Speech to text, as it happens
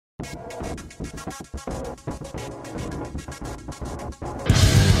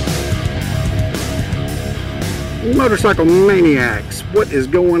Motorcycle maniacs, what is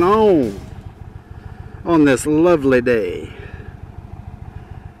going on this lovely day?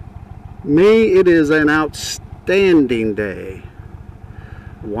 Me, it is an outstanding day.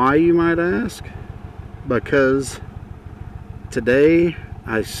 Why, you might ask? Because today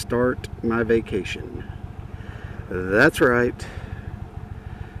I start my vacation. That's right.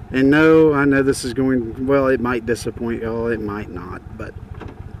 And no, I know this is going, well, it might disappoint y'all, it might not, but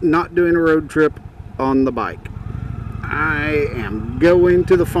not doing a road trip on the bike. I am going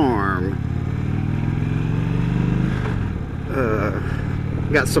to the farm.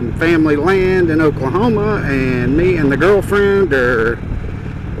 Got some family land in Oklahoma, and me and the girlfriend are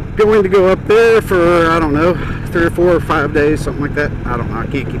going to go up there for, I don't know, 3 or 4 or 5 days, something like that. I don't know. I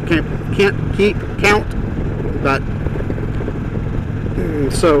can't keep count. But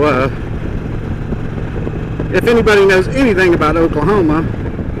so if anybody knows anything about Oklahoma,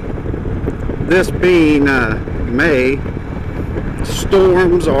 this being May,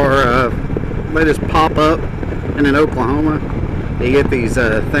 storms are they just pop up, and in Oklahoma you get these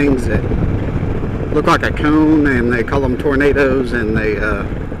things that look like a cone, and they call them tornadoes, and they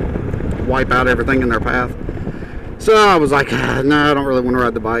wipe out everything in their path. So I was like, no, I don't really want to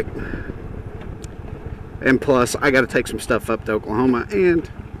ride the bike, and plus I got to take some stuff up to Oklahoma and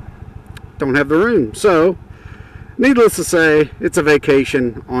don't have the room. So needless to say, it's a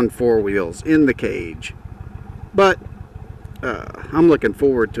vacation on 4 wheels in the cage. But I'm looking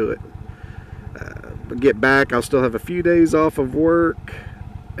forward to it. Get back, I'll still have a few days off of work,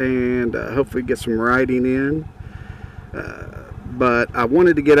 and hopefully get some riding in. But I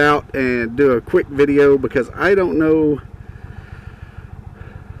wanted to get out and do a quick video because I don't know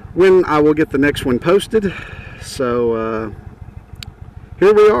when I will get the next one posted. So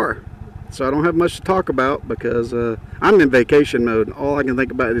here we are. So I don't have much to talk about because I'm in vacation mode. All I can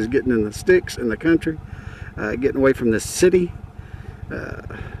think about is getting in the sticks in the country, getting away from this city,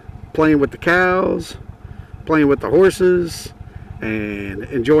 playing with the cows, playing with the horses, and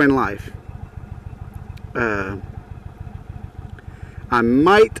enjoying life. I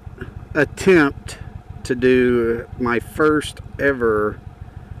might attempt to do my first ever,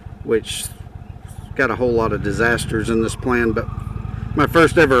 which got a whole lot of disasters in this plan, but my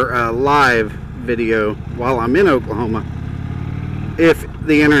first ever live video while I'm in Oklahoma, if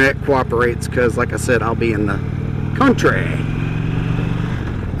the internet cooperates, because like I said, I'll be in the country.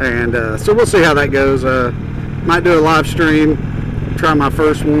 And so we'll see how that goes. Might do a live stream, try my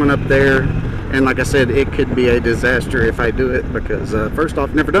first one up there, and like I said, it could be a disaster if I do it, because first off,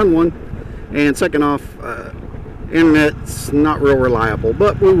 never done one, and second off, internet's not real reliable.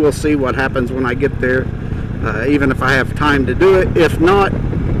 But we will see what happens when I get there, even if I have time to do it. If not,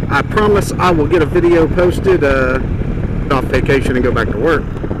 I promise I will get a video posted off vacation and go back to work.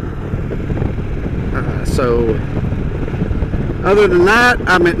 So other than that,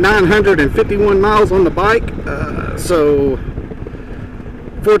 I'm at 951 miles on the bike, so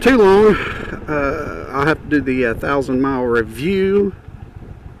for too long I'll have to do the 1,000-mile review,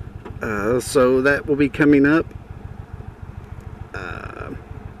 so that will be coming up.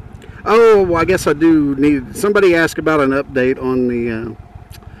 Oh, I guess I do need, somebody asked about an update on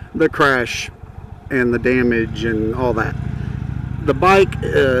the crash and the damage and all that. The bike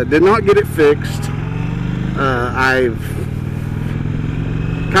did not get it fixed. I've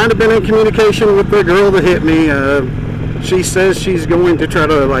kind of been in communication with the girl that hit me. She says she's going to try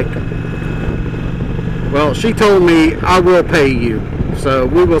to, like, well, she told me I will pay you, so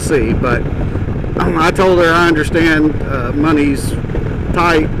we will see. But I told her I understand money's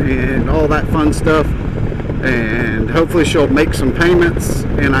tight and all that fun stuff, and hopefully she'll make some payments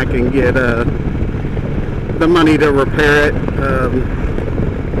and I can get the money to repair it.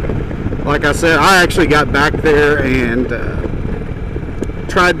 Like I said, I actually got back there and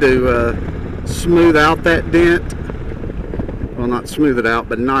tried to smooth out that dent. Well, not smooth it out,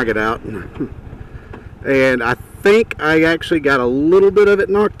 but knock it out. And I think I actually got a little bit of it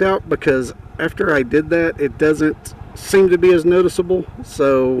knocked out, because after I did that, it doesn't seem to be as noticeable.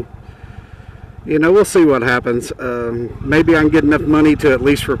 So, you know, we'll see what happens. Maybe I can get enough money to at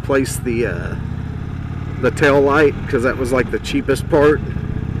least replace the tail light, because that was like the cheapest part.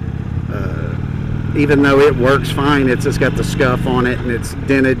 Even though it works fine, it's just got the scuff on it and it's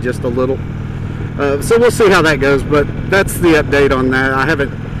dented just a little. So we'll see how that goes, but that's the update on that. I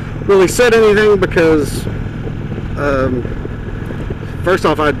haven't really said anything because first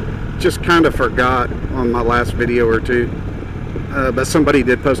off, I just kind of forgot on my last video or two, but somebody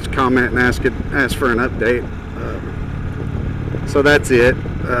did post a comment and ask for an update, so that's it.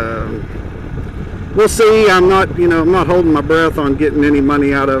 We'll see. I'm not holding my breath on getting any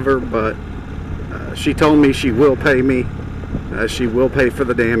money out of her, but she told me she will pay me. She will pay for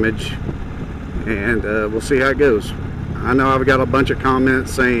the damage, and we'll see how it goes. I know I've got a bunch of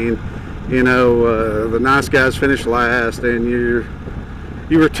comments saying, the nice guys finished last, and you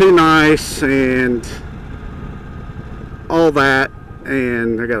were too nice, and all that.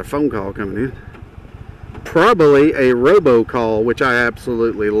 And I got a phone call coming in. Probably a robocall, which I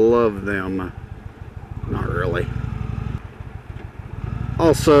absolutely love them. Not really.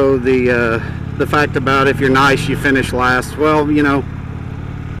 Also, the fact about if you're nice, you finish last. Well,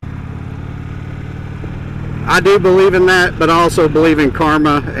 I do believe in that, but I also believe in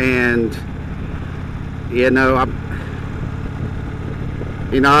karma, and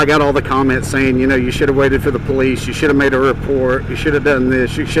I got all the comments saying, you should have waited for the police, you should have made a report, you should have done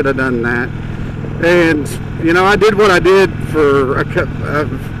this, you should have done that. And I did what I did for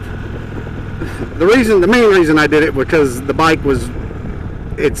the main reason I did it was because the bike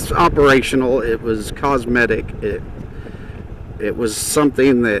it's operational, it was cosmetic, it was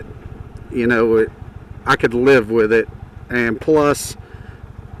something that I could live with it. And plus,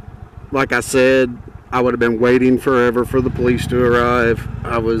 like I said, I would have been waiting forever for the police to arrive.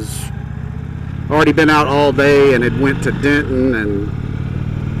 I was already been out all day, and it went to Denton, and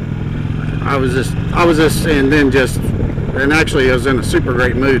and actually I was in a super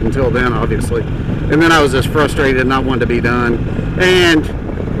great mood until then, obviously. And then I was just frustrated and I wanted to be done. And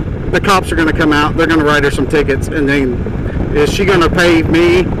the cops are going to come out, they're going to write her some tickets, and then is she going to pay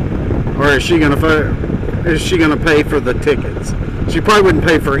me, or is she going to pay for the tickets? She probably wouldn't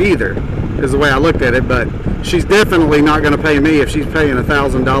pay for either, is the way I looked at it, but she's definitely not going to pay me if she's paying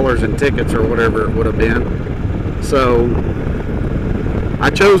 $1,000 in tickets or whatever it would have been. So I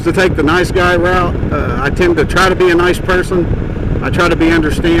chose to take the nice guy route. I tend to try to be a nice person. I try to be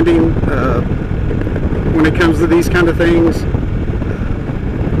understanding when it comes to these kind of things.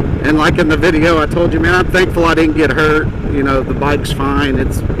 And like in the video, I told you, man, I'm thankful I didn't get hurt. The bike's fine.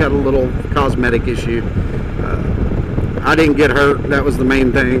 It's got a little cosmetic issue. I didn't get hurt. That was the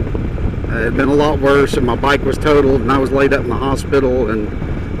main thing. It'd been a lot worse, and my bike was totaled, and I was laid up in the hospital and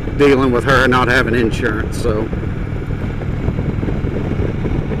dealing with her not having insurance. So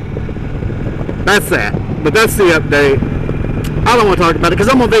that's that. But that's the update. I don't want to talk about it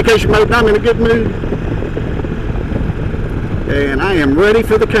because I'm on vacation mode and I'm in a good mood. And I am ready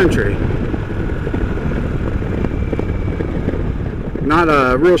for the country. Not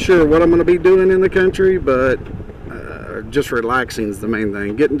real sure what I'm going to be doing in the country, but just relaxing is the main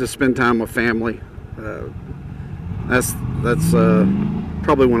thing. Getting to spend time with family. That's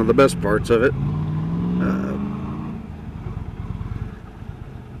probably one of the best parts of it.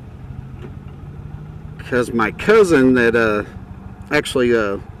 Because my cousin that actually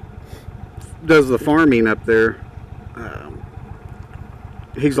does the farming up there,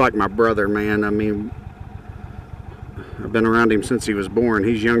 he's like my brother, man. I mean, I've been around him since he was born.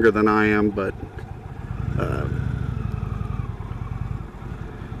 He's younger than I am, but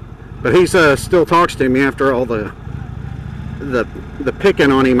he still talks to me after all the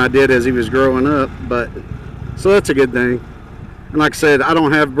picking on him I did as he was growing up. But so that's a good thing. And like I said, I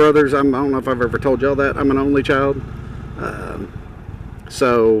don't have brothers. I don't know if I've ever told y'all that. I'm an only child.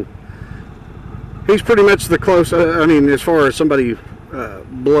 So he's pretty much the close. I mean, as far as somebody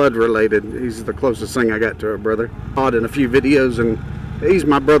blood related, he's the closest thing I got to a brother. Odd in a few videos, and he's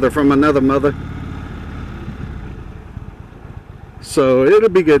my brother from another mother. So it'll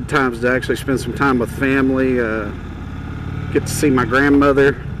be good times to actually spend some time with family. Get to see my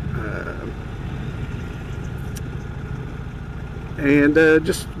grandmother. And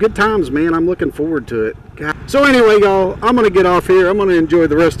just good times, man. I'm looking forward to it. God. So anyway, y'all, I'm going to get off here. I'm going to enjoy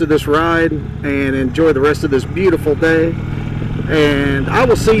the rest of this ride and enjoy the rest of this beautiful day. And I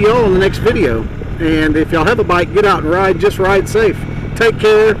will see y'all in the next video. And if y'all have a bike, get out and ride. Just ride safe. Take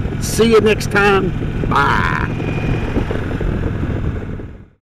care. See you next time. Bye.